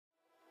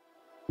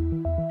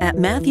At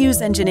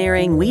Matthews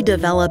Engineering, we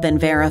develop and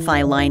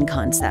verify line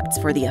concepts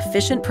for the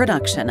efficient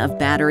production of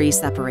battery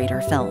separator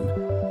film.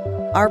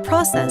 Our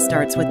process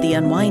starts with the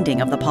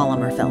unwinding of the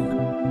polymer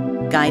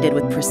film. Guided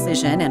with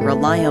precision and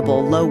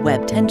reliable low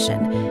web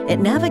tension, it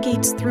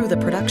navigates through the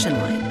production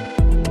line.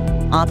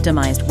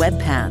 Optimized web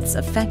paths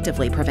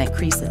effectively prevent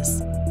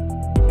creases.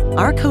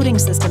 Our coating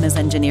system is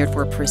engineered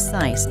for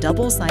precise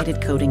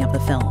double-sided coating of the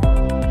film,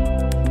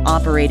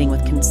 operating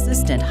with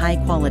consistent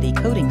high-quality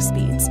coating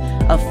speeds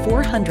of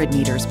 400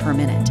 meters per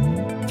minute,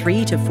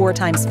 3 to 4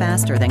 times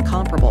faster than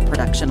comparable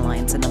production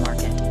lines in the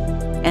market,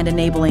 and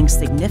enabling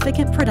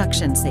significant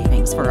production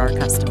savings for our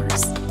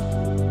customers.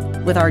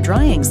 With our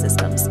drying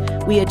systems,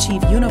 we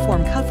achieve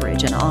uniform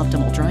coverage and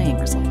optimal drying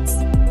results.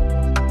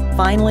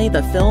 Finally,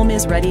 the film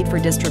is ready for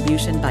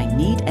distribution by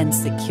neat and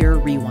secure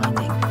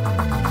rewinding.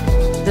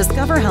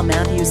 Discover how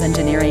Matthews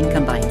Engineering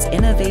combines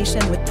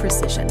innovation with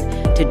precision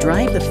to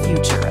drive the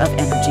future of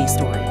energy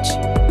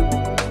storage.